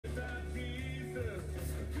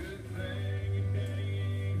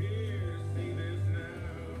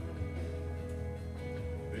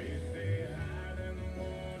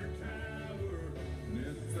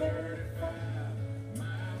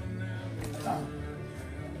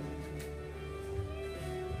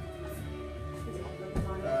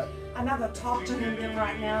I'm not going to talk to him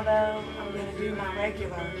right now, though. I'm going to do my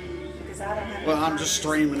regular because I don't have. Well, I'm just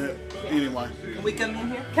streaming it anyway. Can we come in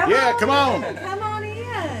here? Come on. Come on in.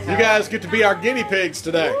 You guys get to be our guinea pigs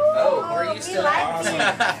today. Oh, are you still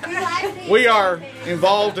We are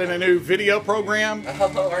involved in a new video program,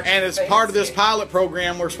 and as part of this pilot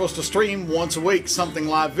program, we're supposed to stream once a week something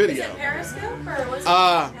live video. Is it Periscope or what's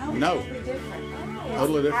it? No.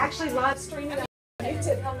 Totally different. Actually, live streaming on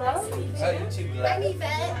YouTube. Hello. YouTube I'm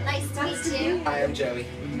Yvette. Nice to meet you. Hi, I'm Joey.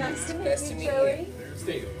 Nice to meet Nice to you, meet Joey.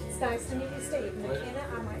 Steve. It's nice to meet you, Steve. McKenna,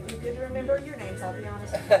 I might be good to remember your names, I'll be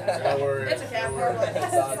honest with It's okay. I'm horrible.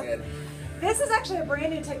 It's all good. This is actually a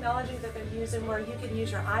brand new technology that they're using where you can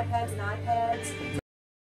use your iPads and iPads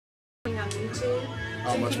on YouTube.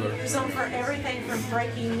 Oh, So much you can better. use them for everything from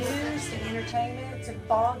breaking news to entertainment to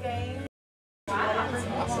ball games. Whatever you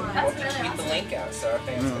want. That's really Tweet the awesome. link out so our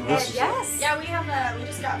fans can This is- Yes. Yeah, we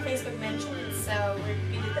just got Facebook mentions, so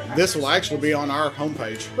we did that. This will actually be on our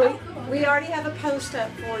homepage. We already have a post up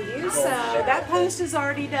for you, so that post is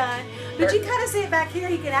already done. But you kind of see it back here.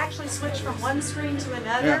 You can actually switch from one screen to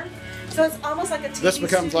another. So it's almost like a TV This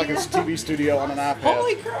becomes like a studio. TV studio on an iPad.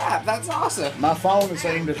 Holy crap, that's awesome. My phone is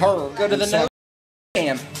aimed at her. Go to the and so- no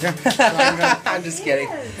cam. I'm just kidding.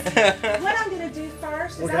 What I'm going to do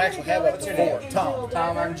first is We can I'm actually gonna have go it ahead before. and Tom. do a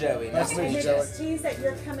Tom, weather. I'm Joey. Nice to And meet you, then Joey. just tease that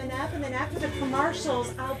you're coming up, and then after the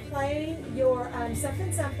commercials, I'll play your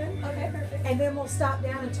something. Okay, perfect. And then we'll stop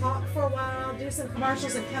down and talk for a while, do some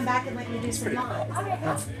commercials, and come back and let you do some live.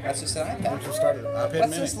 That's just an Why don't iPad. you start an iPad What's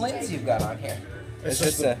Mini? this lens you've got on here? It's Is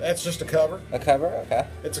just this that's just a cover. a cover? Okay.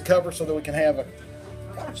 It's a cover so that we can have a.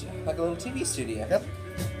 Gotcha. Like a little TV studio. Yep.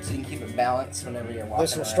 So you can keep it balanced whenever you're watching.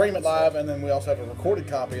 This will stream it live, and then we also have a recorded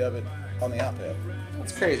copy of it on the iPad.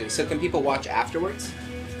 That's crazy. So can people watch afterwards?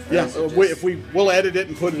 Yeah, is it if we'll edit it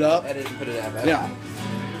and put it up. Edit and put it up. Yeah.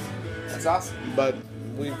 That's awesome. But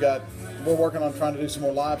we're working on trying to do some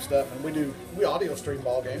more live stuff, and we audio stream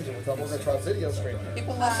ball games, and we're going to try video streaming.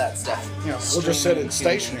 People love that stuff. You know, we'll just set it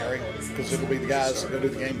stationary because it'll be the guys that go do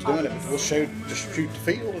the games doing it. But we'll just shoot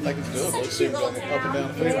the field, and they can still let's see them going up and down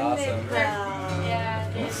the field. Awesome.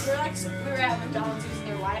 Yeah, we were at McDonald's using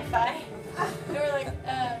their Wi-Fi. We were like,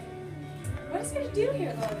 what is it gonna do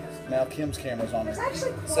here, though? Now Kim's camera's on it. There's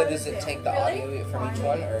actually So quite does a it bit. take the audio from each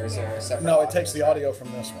one, or is there a separate? No, it takes the audio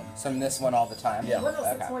from this one. from this one all the time. Yeah.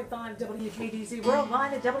 106.5 WKDZ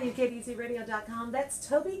worldwide at WKDZradio.com. That's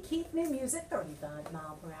Toby Keith New Music, 35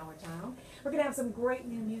 mile per hour town. We're going to have some great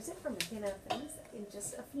new music from McKenna Faith in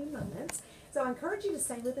just a few moments. So I encourage you to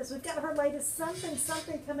stay with us. We've got her latest something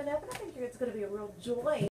coming up, and I think it's going to be a real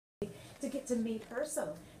joy to get to meet her.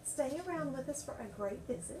 So stay around with us for a great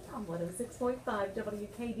visit on 106.5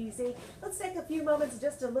 WKDZ. Let's take a few moments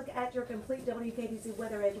just to look at your complete WKDZ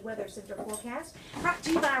Weather Edge Weather Center forecast. Brought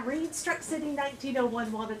to you by Reed's Truck City,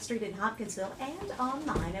 1901 Walnut Street in Hopkinsville, and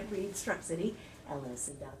online at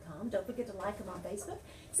reedstruckcityllc.com. Don't forget to like them on Facebook.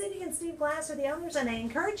 Cindy and Steve Glass are the owners, and they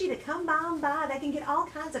encourage you to come by and buy. They can get all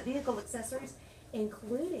kinds of vehicle accessories,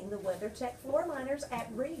 including the WeatherTech floor liners at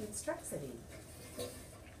Reed's Truck City.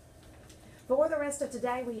 For the rest of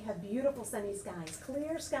today, we have beautiful sunny skies,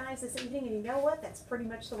 clear skies this evening, and you know what? That's pretty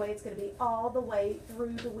much the way it's going to be all the way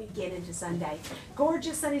through the weekend into Sunday.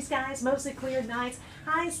 Gorgeous sunny skies, mostly clear nights.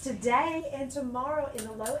 Highs today and tomorrow in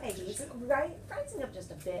the low 80s, rising up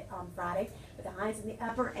just a bit on Friday, but the highs in the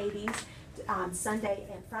upper 80s on Sunday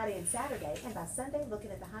and Friday and Saturday, and by Sunday, looking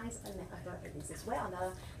at the highs in the upper 80s as well.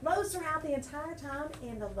 Now, lows throughout the entire time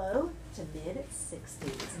in the low to mid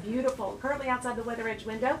 60s. Beautiful. Currently outside the Weather Edge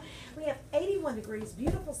window, we have 81 degrees,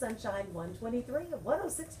 beautiful sunshine, 123 at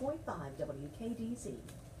 106.5 WKDZ.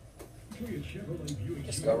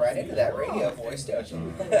 Just go right into that radio voice, don't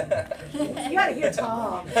you? You gotta hear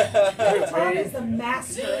Tom. Tom is the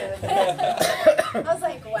master. I was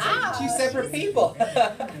like, wow. Two separate people.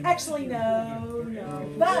 Actually, no.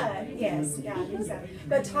 But, yes, yeah,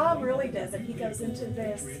 but Tom really does it. He goes into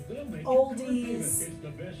this oldies,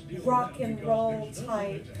 rock and roll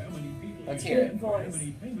type Let's hear it. voice.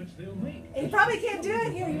 He probably can't do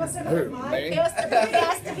it here. You must have a mic. It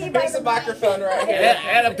has to be by There's the a microphone right here.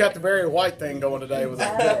 Adam got the Barry White thing going today with it.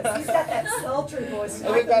 He's got that sultry voice.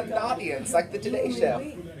 And we've got an audience, like the Today Show.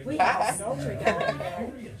 We have a sultry guy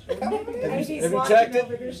there. Have you watching checked it?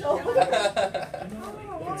 over your shoulder.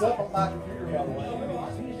 It's up on my computer, by the way.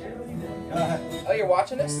 Oh, you're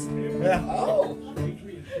watching us? Yeah. Oh,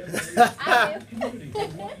 I do.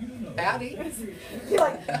 howdy. You're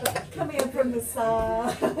like, come in from the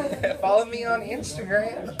side. Follow me on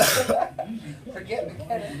Instagram. Forget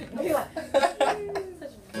McKenna. You're like,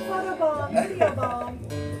 photo bomb, video bomb.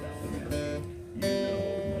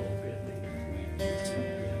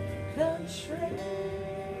 Country.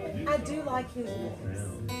 I do like his voice.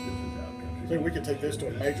 I think we could take this to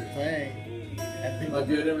a major thing, and people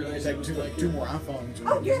take two more iPhones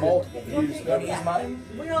Oh, and yeah. multiple views. You want to use mine?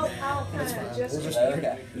 I'll kind of just.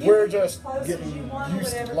 We're just Close as getting you want or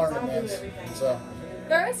used to whatever, learning I'll do this. everything. So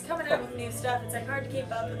They're always coming out with new stuff. It's like hard to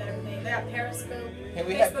keep up with everything. They got Periscope. Hey,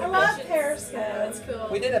 we Facebook had- I love Mentions. Periscope. That's cool.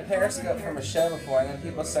 We did a Periscope from a show before, and then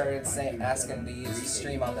people started asking to use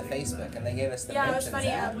stream on the Facebook, and they gave us the Yeah, it was mentions funny.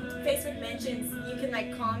 app. Facebook mentions you can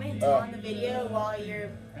like comment Oh. on the video while you're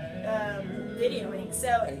videoing. So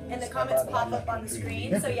and the comments pop up on the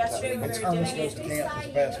screen. So yesterday when we it's were doing Ernest Goes it, to Camp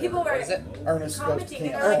is best. people were What is it? Ernest Goes to commenting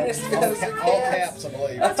Camp. and they're like, Ernest All Goes to all Camp. caps, I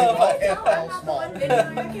believe. Oh, All my caps, I'm all not the small. one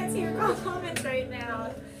videoing. I can't see your comments right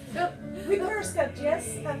now. Nope. We Periscoped,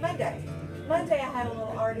 yes, Monday. Monday I had a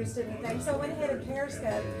little artist in the thing, so I went ahead and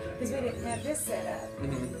Periscope because we didn't have this set up.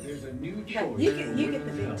 Yeah, you get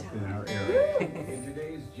the big time.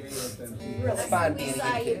 It's fine We being a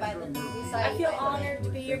saw guinea you kid. by the. We saw I you feel by the- honored to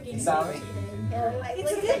be your guinea Saw pig me? today.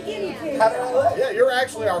 It's a good guinea pig. How do I look? Yeah, you're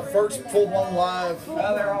actually our first full-blown live.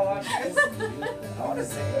 Oh, they're all watching this? I want to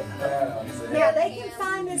see it. I want to see it. Now they can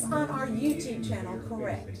find this on our YouTube channel,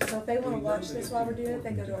 correct? So if they want to watch this while we're doing it,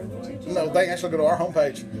 they go to our YouTube channel. No, they actually go to our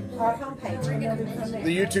homepage. Our homepage, and they'll do it from there.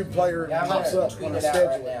 The YouTube player Yeah, I'm pops gonna up tweet when I it out schedule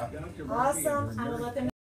right it. now. Awesome. I will let them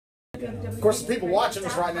know. Of course, the people watching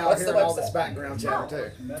us right now are What's the hearing all this website? background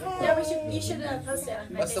chatter too. Yeah, you should post it.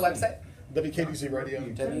 on What's the Facebook. website? WKDZ Radio.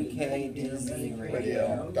 WKDZ Radio.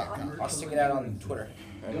 Radio.com. I'll stick it out on Twitter.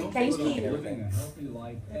 Thank And you. everything.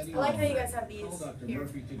 I like how you guys have these here.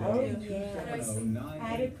 Oh, yeah.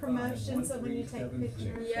 Added promotion, so when you take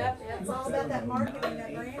pictures. Yep, It's all about that marketing,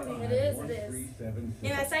 that branding. It is, it is.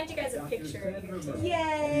 And I signed you guys a picture.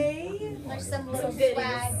 Yay! There's some little goodies.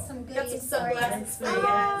 swag, some Got some goodies for you. sunglasses for you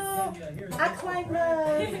guys. Oh, I claim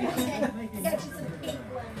love. Got you some pink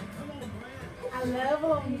ones. I love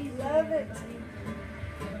them. Love it.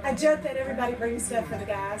 I joke that everybody brings stuff for the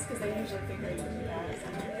guys because they usually figure it's for the guys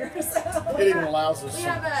out there. So. It even allows us We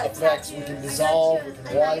some have a effects. We tattoo. can dissolve, we I can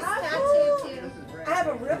got wipe. you a tattoo too. I have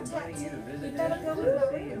a real tattoo. That'll go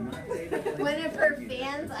with my room. One of her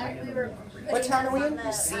fans, we were. What town are we in? putting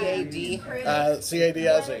us on the, CAD? cruise.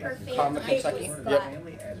 CADIZ. One of her fans Common, Kentucky?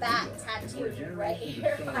 got that tattooed right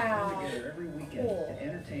here. Wow. Cool.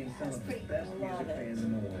 That's pretty cool. Love it.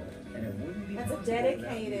 That's a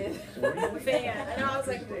dedicated Fan. And I was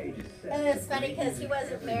like, And it's funny because he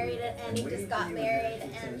wasn't married and he just got married,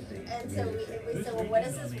 and so we said, well, what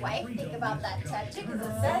does his wife think about that tattoo? Because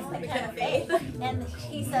it says McKenna Faith, and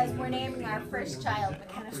he says we're naming our first child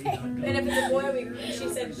McKenna Faith. and if it's a boy, she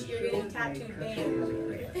said you're getting tattooed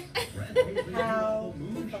band. How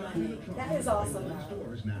funny. That is awesome.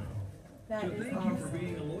 That is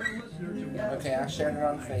awesome. Okay, I shared it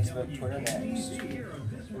on Facebook, Twitter next.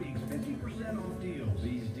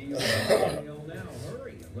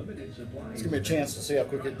 It's gonna be a chance to see how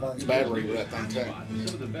quick it burns battery with that thing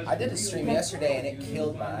too. I did a stream yesterday and it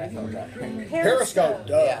killed my iPhone battery. Periscope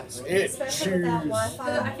does. It Especially without chews. So I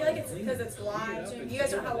Wi-Fi. feel like it's because it's live. So you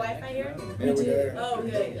guys don't have Wi-Fi here? Yeah, we do. Oh,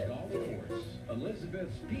 good.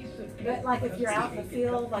 But like if you're out in the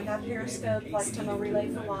field, like I Periscope, like from a Relay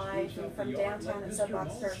for Life and from downtown at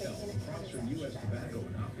Soapbox Surfing, and it kind of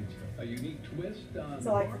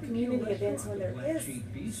so like for community events when there is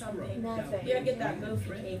Something. nothing. You gotta get that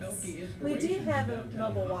Mophie case. We do have a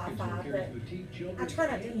mobile Wi-Fi, but I try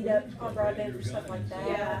not to eat up our broadband for stuff like that.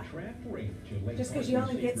 Yeah. Just because you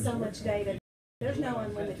only get so much data. There's no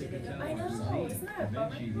unlimited internet. I know, isn't that a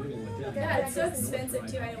bummer? Yeah, it's so expensive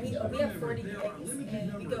too. I know we have 40 gigs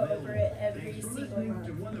and we go over it every single month.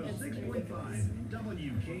 It's ridiculous.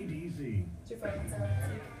 Is your phone on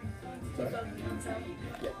silent? Is your phone on silent?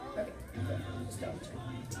 Okay. Just double check.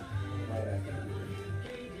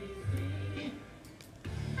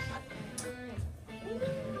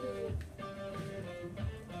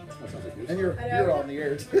 And you're on the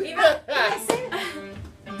air too. Even,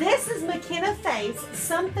 This is McKenna Faith,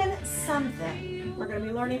 something. We're going to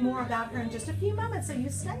be learning more about her in just a few moments, so you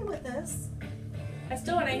stay with us. I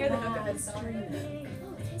still, when I hear the hook of it song.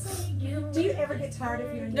 Do you ever get tired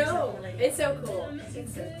of hearing yourself No, on the radio? it's so cool.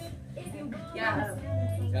 It's yeah.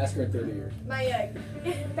 Ask her in 30 years. My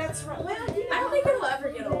That's right. Well, you know, I don't think it'll ever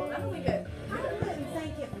get old. I don't think it. I wouldn't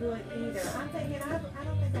think it would either. I'm thinking, I don't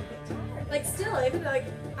think I'll get tired. Like still, even like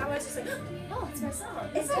I was just like, oh, it's my song.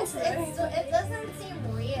 It doesn't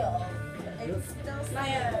seem real. It's still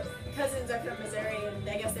My cousins are from Missouri, and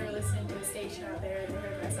I guess they were listening to a station out there, and they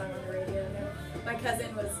heard my song on the radio. And my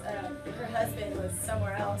cousin was, her husband was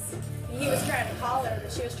somewhere else. And he was trying to call her,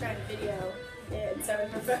 but she was trying to video it, so her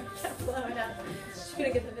phone kept blowing up. She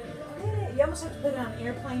couldn't get the video. You almost have to put it on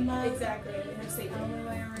airplane mode. Exactly. You have to say all the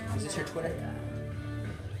way around. Is this your Twitter?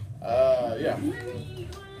 Yeah. You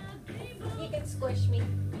can squish me.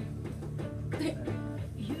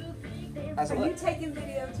 How's it Are you look? taking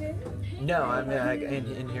video too? No, I'm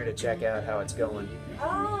in here to check out how it's going.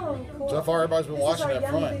 Oh, cool. So far, everybody's been watching This up is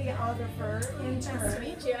our young front. videographer Nice to intern.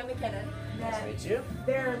 meet you. I'm McKenna. Nice That to meet you.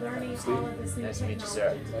 they're learning all of this new Nice to meet you,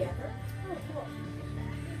 technology sir. together. Oh, cool.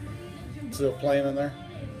 Still playing in there.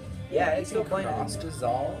 Yeah, it's still playing. Cross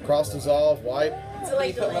dissolve. Cross dissolve, white. So Can you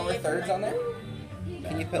like put lower delay thirds on there?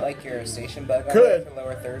 Can you put like your station bug on Could. there for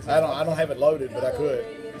lower thirds? I don't have it loaded, but I could.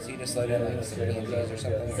 So you just load in like some PNGs or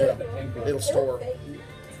something. Yeah. It'll store.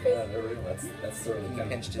 That's sort of You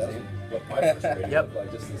pinched his ear. what my first radio Yep. looked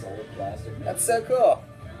like, just this old plastic. That's so cool.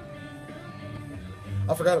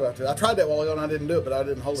 I forgot about that. I tried that a while ago and I didn't do it, but I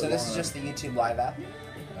didn't hold it. So this long is just enough. the YouTube live app.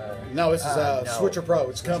 No, this is No. Switcher Pro.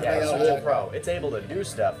 It's a company Yeah, out of Switcher Louisville. Pro. It's able to do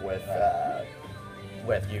stuff with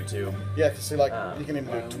YouTube. Yeah, you see, like you can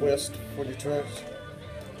even do twist when you twist.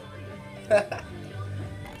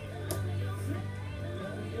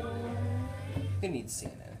 Who needs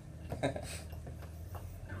CNN?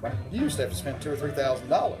 You used to have to spend $2,000 or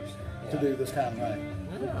 $3,000 to do this kind of thing,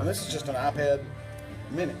 and this is just an iPad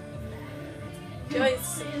Mini.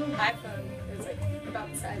 Joey's iPhone is like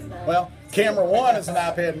about the size of that. Well, camera 1 is an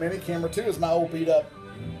iPad Mini. Camera 2 is my old beat up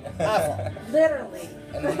iPhone, Literally.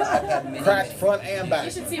 And then the iPad Mini. cracked front and back.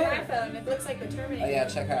 You should see my phone. It looks like the Terminator. Oh yeah,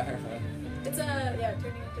 check out her phone. It's turning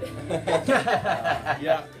into.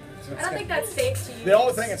 Yeah. I don't think that's safe to use. The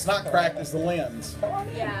only thing that's not cracked is the lens.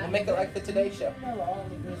 Yeah. We'll make it like the Today Show.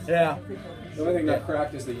 Yeah. The only thing not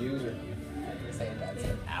cracked is the user. Saying that's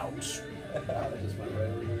it. Ouch. That just went right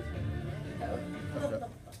over his-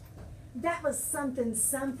 That was something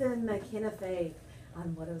McKenna Faith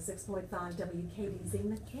on 106.5 WKDZ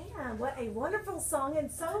McKenna. What a wonderful song, and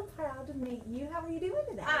so proud to meet you. How are you doing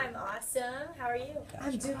today? I'm awesome. How are you?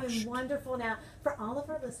 I'm doing wonderful. Now, for all of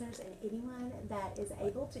our listeners and anyone that is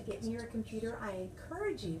able to get near a computer, I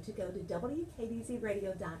encourage you to go to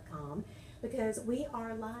WKDZradio.com because we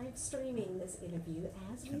are live streaming this interview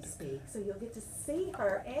as we speak. So you'll get to see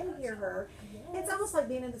her and hear her. It's almost like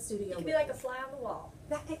being in the studio. You can be with like a us. fly on the wall.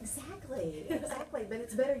 Exactly. But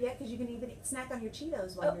it's better yet because you can even snack on your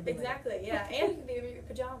Cheetos while Oh, you're doing exactly. Yeah, and you can be in your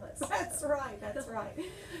pajamas. it. That's right.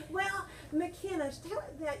 Well, McKenna, tell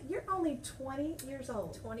that you're only 20 years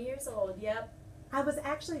old. 20 years old. Yep. I was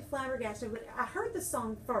actually flabbergasted. I heard the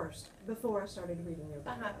song first before I started reading your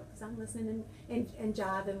bio because I'm listening and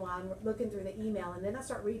jiving while I'm looking through the email, and then I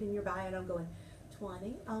start reading your bio and I'm going,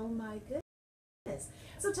 20? Oh my goodness.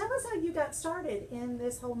 So tell us how you got started in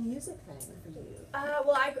this whole music thing for you.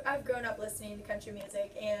 Well, I've grown up listening to country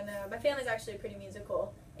music, and my family's actually pretty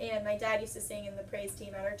musical. And my dad used to sing in the praise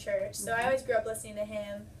team at our church, so I always grew up listening to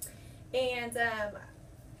him. And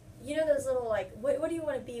you know those little, like, what do you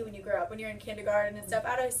want to be when you grow up, when you're in kindergarten and stuff?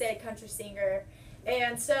 I'd always say a country singer.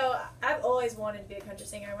 And so I've always wanted to be a country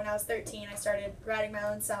singer. When I was 13, I started writing my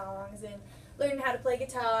own songs and learning how to play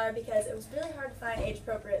guitar because it was really hard to find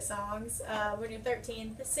age-appropriate songs when you're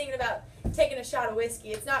 13. Just singing about taking a shot of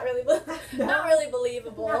whiskey, it's not really not really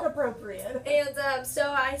believable. Not appropriate. And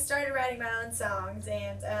so I started writing my own songs,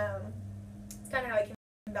 and it's kind of how I came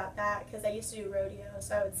about that because I used to do rodeo,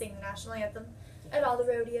 so I would sing the national anthem at all the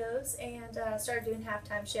rodeos, and started doing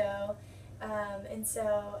halftime show, and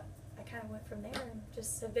so I kind of went from there and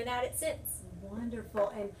just have been at it since. Wonderful.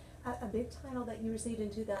 And a big title that you received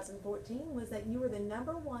in 2014 was that you were the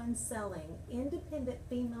 #1 selling independent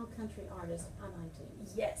female country artist on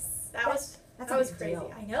iTunes. Yes, That's that a was big crazy.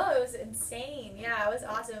 deal. I know, it was insane. Yeah, it was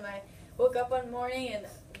awesome. I woke up one morning and,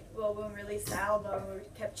 well, when we released the album, we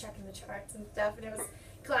kept checking the charts and stuff, and it was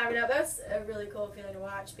climbing up. That was a really cool feeling to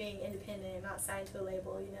watch, being independent and not signed to a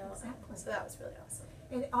label, you know. Exactly. So that was really awesome.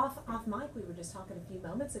 And off mic, we were just talking a few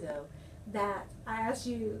moments ago that I asked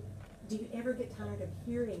you, do you ever get tired of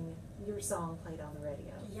hearing your song played on the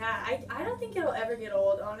radio? Yeah, I don't think it'll ever get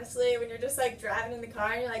old, honestly, when you're just, like, driving in the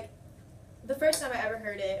car and you're like, the first time I ever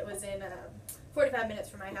heard it was in 45 minutes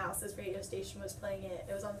from my house. This radio station was playing it.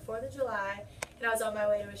 It was on the 4th of July, and I was on my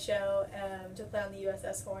way to a show to play on the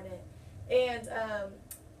USS Hornet. And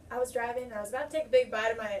I was driving, and I was about to take a big bite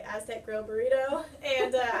of my Aztec Grill burrito,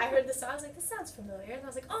 and I heard the song. I was like, this sounds familiar. And I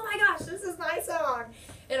was like, oh my gosh, this is my song.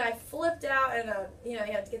 And I flipped out, and you know,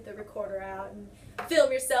 you had to get the recorder out and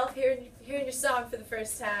film yourself hearing your song for the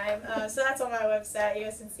first time. So that's on my website. You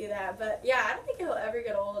guys can see that. But yeah, I don't think it'll ever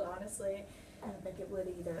get old, honestly. I don't think it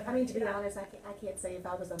would either. I mean, to be honest, I can't say if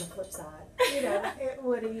I was on the flip side. You know, it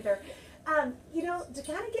would either. You know, to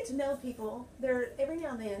kind of get to know people, there every now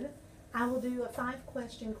and then, I will do a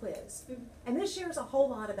 5-question quiz. And this shares a whole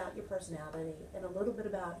lot about your personality and a little bit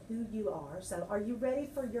about who you are. So are you ready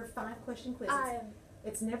for your 5-question quiz? I am.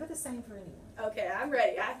 It's never the same for anyone. Okay, I'm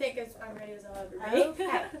ready. I think I'm ready as I'll ever be.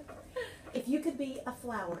 Okay. If you could be a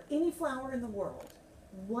flower, any flower in the world,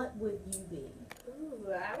 what would you be?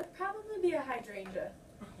 Ooh, I would probably be a hydrangea.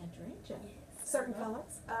 A hydrangea. Yes. Certain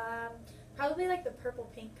colors? Probably like the purple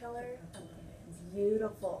pink color.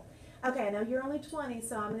 Beautiful. Okay, I know you're only 20,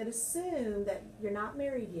 so I'm going to assume that you're not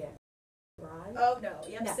married yet, right? Oh no,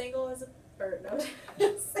 yep, No. single as a bird. No.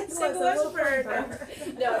 Single as a little bird. bird.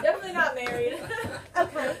 No, definitely not married.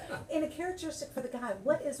 Okay, and a characteristic for the guy,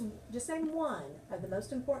 what is, just name one of the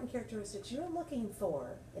most important characteristics you're looking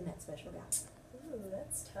for in that special guy? Ooh,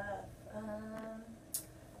 that's tough.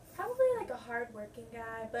 Probably like a hard-working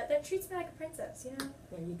guy, but that treats me like a princess, you know?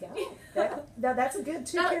 There you go. Now that's a good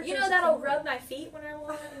two No, characteristics. you know, that'll rub my feet when I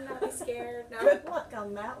want and not be scared. No. Good luck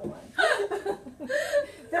on that one.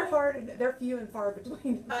 They're hard, and they're few and far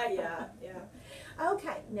between. Yeah.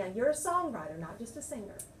 Okay, now you're a songwriter, not just a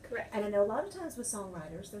singer. Correct. And I know a lot of times with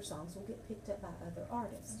songwriters, their songs will get picked up by other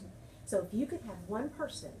artists. So if you could have one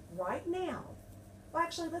person right now, well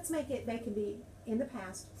actually let's make it, they can be in the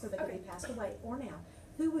past, so they can be passed away, or now.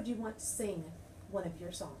 Who would you want to sing one of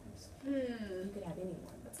your songs? You could have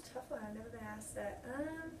anyone. That's a tough one. I've never been asked that.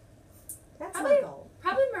 That's probably, my goal.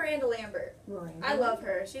 Probably Miranda Lambert. Miranda. I love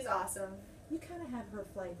her. She's awesome. You kind of have her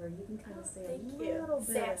flavor. You can kind of say Thank a you. little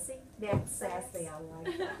bit. Sassy. Yeah, sassy. I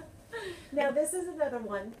like that. Now this is another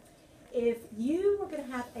one. If you were going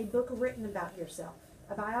to have a book written about yourself,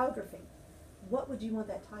 a biography, what would you want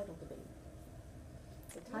that title to be?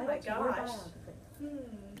 The title my to your gosh.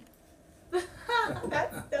 biography.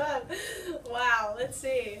 That's tough. Wow, let's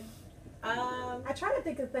see. I try to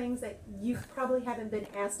think of things that you probably haven't been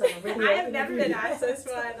asked on a radio. I have never been interview. asked this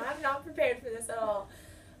one. I'm not prepared for this at all.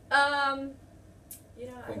 You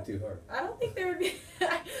know, Think too hard. I don't think there would be.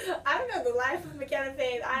 I don't know the life of McKenna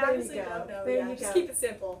Faith. I There you honestly go. don't know. There Yeah, you just go. keep it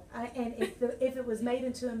simple. And if it was made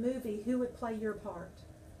into a movie, who would play your part?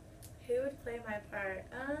 Who would play my part?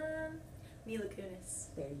 Mila Kunis.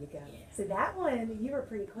 There you go. Yeah. See that one, you were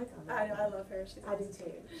pretty quick on that. I know. I one. love her. She's I do awesome.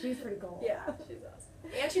 too. She's pretty cool. Yeah, she's awesome.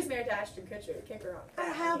 And she's married to Ashton Kutcher. Can't go wrong.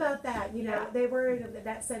 How about that? You know, Yeah. they were in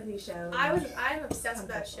that 70s show. I'm obsessed with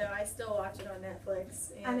that show. I still watch it on Netflix.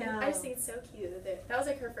 And I know. I just think it's so cute. That was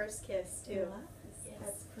like her first kiss too. Yes.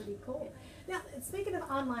 That's pretty cool. Now, speaking of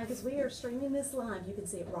online, because we are streaming this live, you can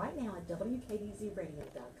see it right now at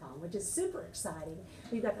WKDZRadio.com, which is super exciting.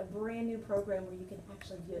 We've got a brand new program where you can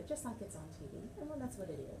actually view it just like it's on TV. And well, that's what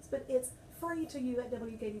it is. But it's free to you at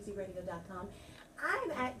WKDZRadio.com.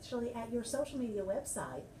 I'm actually at your social media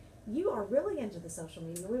website. You are really into the social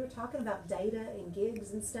media. We were talking about data and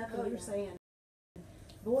gigs and stuff, and you were saying,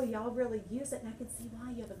 boy, y'all really use it, and I can see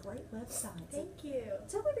why. You have a great website. Thank you.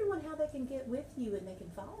 Tell everyone how they can get with you and they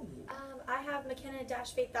can follow you. I have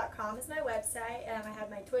McKenna-Faith.com is my website. I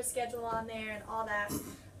have my tour schedule on there and all that.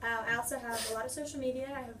 I also have a lot of social media.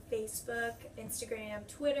 I have Facebook, Instagram,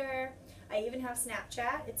 Twitter. I even have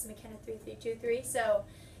Snapchat. It's McKenna3323. So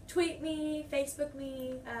tweet me, Facebook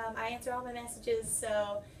me. I answer all my messages,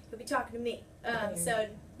 so you'll be talking to me. So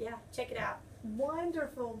yeah, check it out.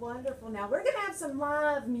 Wonderful, wonderful. Now we're going to have some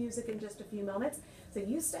live music in just a few moments, so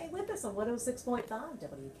you stay with us on 106.5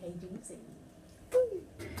 WKDZ.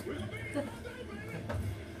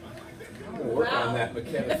 I'm gonna work on that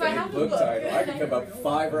McKenna If I Faith have a book book. title. I can come up with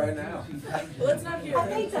 5 right now. Well, let's not hear I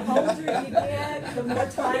think the older you get, the more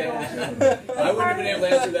titles. I wouldn't have been able to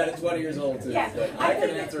answer that at 20 years old too, Yeah, but I I can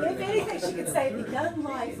think answer if it now. anything, she could say the young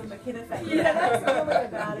life of McKenna Faith. You know, that's really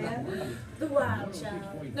about it. The wild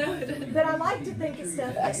child. But I like to think of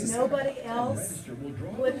stuff that nobody else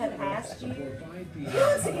would have asked you. You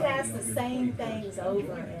want to get asked the same things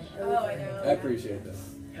over and over. Oh, I know. I appreciate that.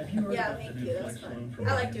 Yeah, thank you. That was fun.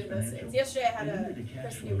 I like doing those things. Yesterday I had a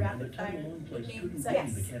person do rapid fire with me. It's like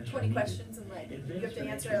Yes. 20 questions and like you have to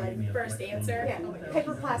answer like first answer. Yeah, Oh my God.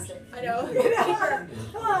 paper plastic. I know.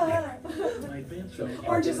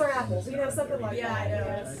 Oranges or apples, you know, something like Yeah, I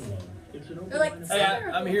that. know. They're like, Hey,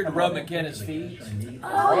 I'm here to rub McKenna's feet.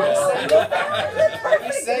 Are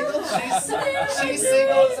you single? She's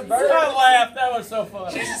single as a bird. I laughed. That was so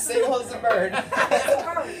funny. She's as single as a bird.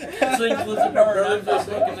 Single as a bird. I'm just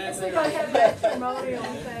looking at See if I have matrimonial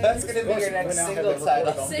things. That's gonna be your next single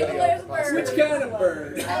title. Single as a bird. Which kind of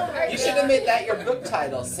bird? You should have made that your book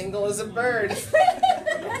title. Single as a bird.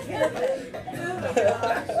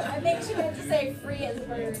 I think she meant to say free as a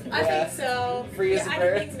bird. I think so. Free as a I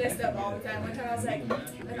bird. get things messed up all the time. One time I was like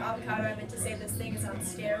avocado, I meant to say this thing is on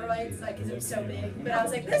steroids, like, because it was so big. But I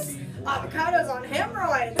was like, this avocado's on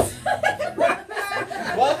hemorrhoids.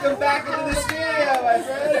 Welcome back into the studio, my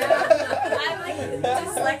friend. I'm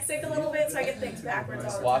like dyslexic a little bit, so I get things backwards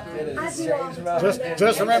all the Walked time. in at a I do strange all the moment.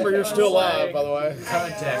 Just remember, you're still live, by the way.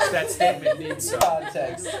 Context. That statement needs some.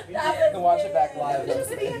 Context. You can watch it back live.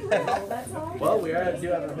 Just being real, that's all. Well, we do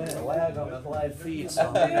have a minute lag on the live feed, so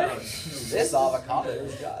who knows? This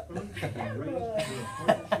avocado's got.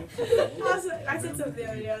 I said something the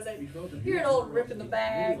other day. I was like, "You're an old rip in the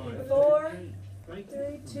bag." 4, 3,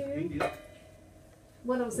 2,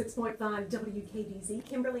 106.5 WKDZ.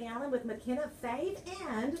 Kimberly Allen with McKenna Faith.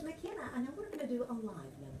 And McKenna, I know we're going to do a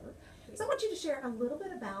live number. So I want you to share a little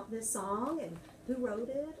bit about this song and who wrote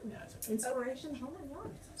it, and inspiration, whole nine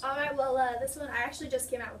yards. All right. Well, this one I actually just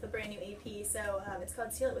came out with a brand new EP, so it's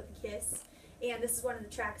called "Seal It with a Kiss," and this is one of the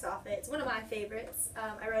tracks off it. It's one of my favorites.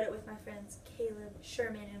 I wrote it with my friends Caleb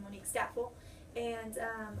Sherman and Monique Staffel. And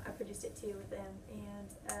I produced it too with them,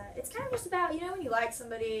 and it's kind of just about, you know, when you like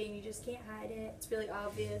somebody and you just can't hide it, it's really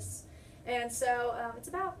obvious, and so it's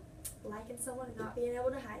about liking someone and not being able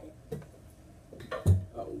to hide it.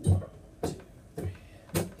 Oh, 1, 2, 3.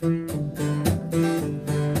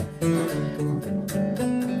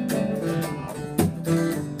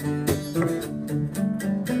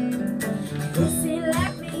 This ain't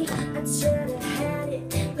like me, I try to hide it,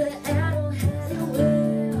 but I don't hide it well.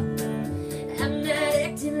 I'm not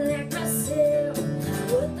acting like myself.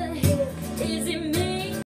 What the hell is it me?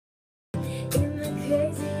 Am I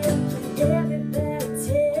crazy or can everybody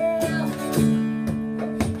tell?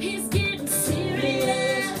 He's getting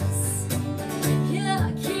serious. Your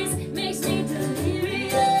kiss makes me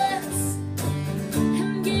delirious.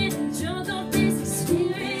 I'm getting drunk on this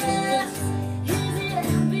experience. Is it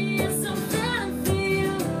obvious I'm falling for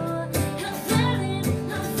you? I'm falling,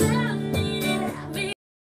 is it obvious?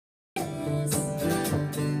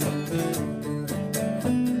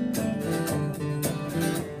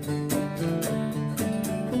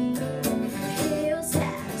 Heels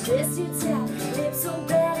high, dress too tight, lips so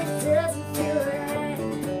bad it doesn't feel right.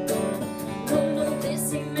 No, no,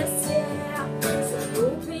 this ain't my style. So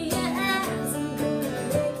open your eyes, I'm gonna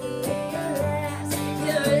make you realize,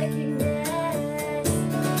 you recognize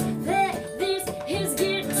that this is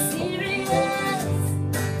getting serious.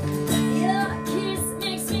 Your kiss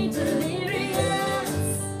makes me delirious.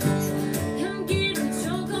 I'm getting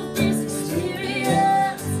drunk off this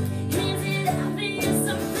experience. Is it obvious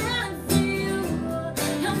I'm falling for you?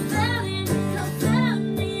 I'm falling,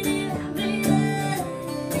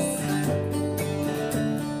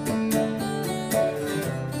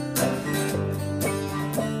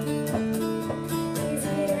 is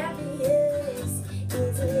it obvious?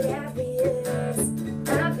 Is it obvious?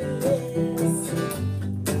 Obvious.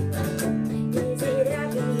 Is it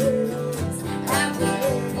obvious?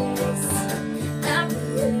 Obvious.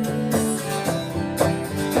 Obvious.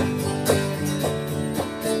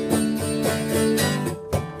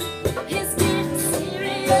 It's getting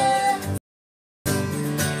serious.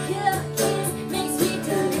 Your kiss makes me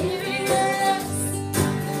delirious.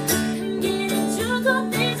 I'm getting drunk on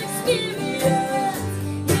this experience.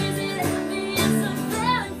 Is it obvious I'm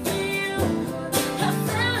falling for you? I'm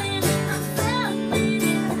falling, is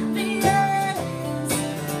it obvious?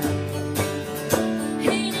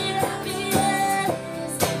 Ain't it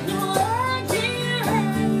obvious? No, I can't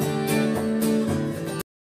hide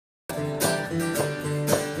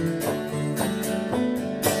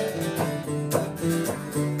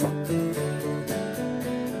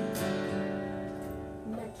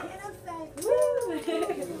McKenna Faith. Woo!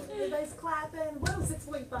 Everybody's clapping.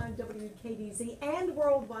 106.5 WKDZ and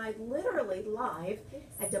worldwide, literally live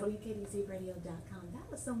at WKDZradio.com. That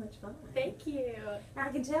was so much fun. Thank you. Now, I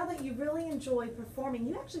can tell that you really enjoy performing.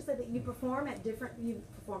 You actually said that you perform at you've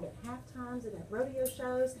performed at halftimes and at rodeo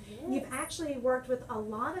shows. Yes. You've actually worked with a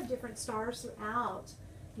lot of different stars throughout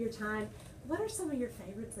your time. What are some of your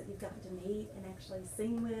favorites that you've gotten to meet and actually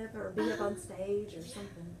sing with or be up on stage or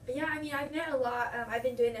something? Yeah, I mean, I've met a lot. I've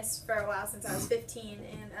been doing this for a while, since I was 15,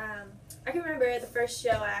 and I can remember the first show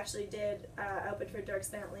I actually did. I opened for Dirk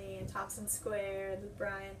Bentley and Thompson Square and with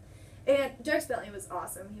Brian. And Dirk Bentley was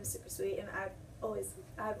awesome. He was super sweet, and I've always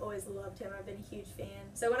loved him. I've been a huge fan.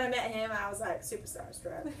 So when I met him, I was like super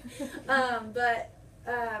starstruck.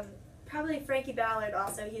 Probably Frankie Ballard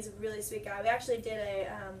also. He's a really sweet guy. We actually did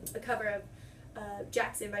a cover of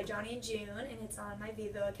Jackson by Johnny and June, and it's on my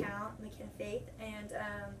Vivo account, McKenna Faith. And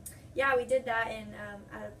yeah, we did that in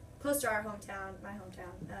close to our hometown, my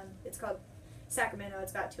hometown. It's called Sacramento.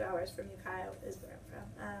 It's about 2 hours from Ukiah, is where I'm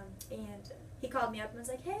from. And he called me up and was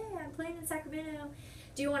like, "Hey, I'm playing in Sacramento.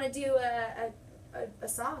 Do you want to do a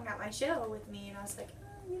song at my show with me?" And I was like,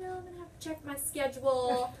 you know, I'm gonna have to check my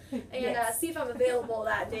schedule and Yes. see if I'm available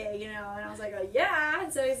that day, you know. And I was like, yeah.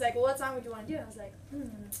 And so he's like, well, what song would you want to do? And I was like,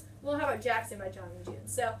 well, how about Jackson by John and June?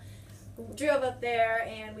 So we drove up there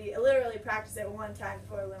and we literally practiced it one time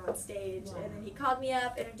before we went on stage. Wow. And then he called me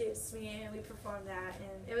up, introduced me, and we performed that.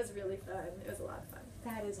 And it was really fun. It was a lot of fun.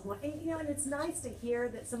 That is one, and, you know, and it's nice to hear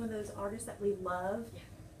that some of those artists that we love,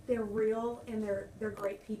 they're real and they're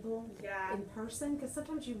great people Yeah. in person. Because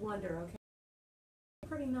sometimes you wonder, okay,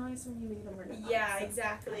 pretty nice when you meet them or not. Yeah, So-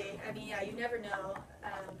 exactly. I mean, yeah, you never know.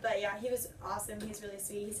 But yeah, he was awesome. He's really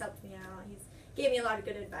sweet. He's helped me out. He's gave me a lot of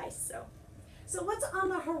good advice. So what's on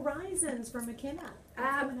the horizons for McKenna? What's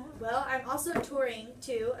coming up? Well, I'm also touring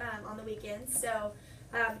too on the weekends. So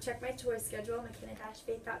check my tour schedule,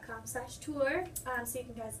 McKenna-Faith.com/tour, so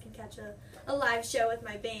you guys can catch a live show with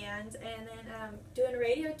my band. And then doing a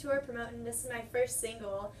radio tour promoting. This is my first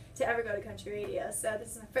single to ever go to country radio. So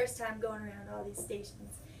this is my first time going around all these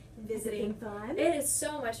stations and Has it visiting. been fun? It is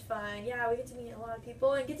so much fun. Yeah, we get to meet a lot of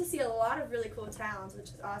people and get to see a lot of really cool towns, which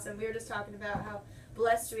is awesome. We were just talking about how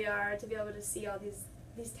blessed we are to be able to see all these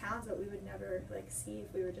towns that we would never see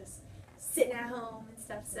if we were just sitting at home and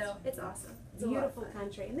stuff. So it's awesome. It's a lot of Beautiful fun.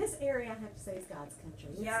 country. And this area, I have to say, is God's country.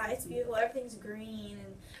 Yeah, it's beautiful. Everything's green,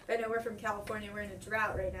 and I know we're from California. We're in a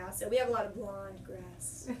drought right now, so we have a lot of blonde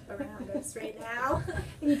grass around us right now.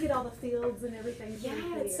 And you get all the fields and everything.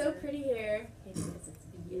 Yeah, it's so pretty here. It is. It's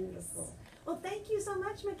beautiful. Well, thank you so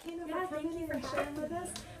much, McKenna, Yeah, for thank coming you in for and sharing having with me. us.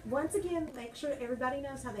 Once again, make sure everybody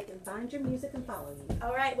knows how they can find your music and follow you.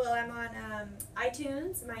 All right. Well, I'm on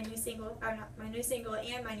iTunes. My new single,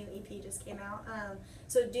 and my new EP just came out.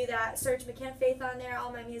 So do that. Search McKenna Faith on there.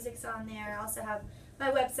 All my music's on there. I also have my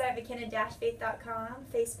website, McKenna-Faith.com,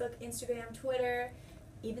 Facebook, Instagram, Twitter,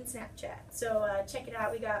 even Snapchat. So check it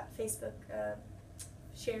out. We got Facebook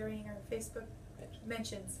sharing or Facebook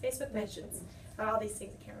mentions. Facebook mentions. All these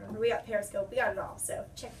things I can't remember. We got Periscope. We got it all. So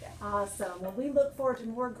check that. Awesome. Well, we look forward to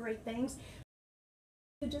more great things.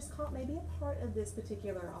 You just caught maybe a part of this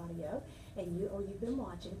particular audio, and you've been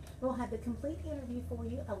watching. We'll have the complete interview for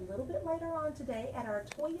you a little bit later on today at our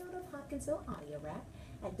Toyota of Hopkinsville audio rack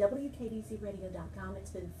at WKDCRadio.com.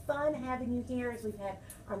 It's been fun having you here as we've had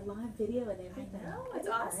our live video and everything. It's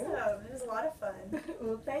awesome. It was a lot of fun.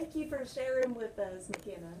 Well, thank you for sharing with us,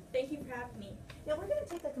 McKenna. Thank you for having me. Now we're going to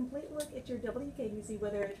take a complete look at your WKDC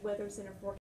Weather Center forecast.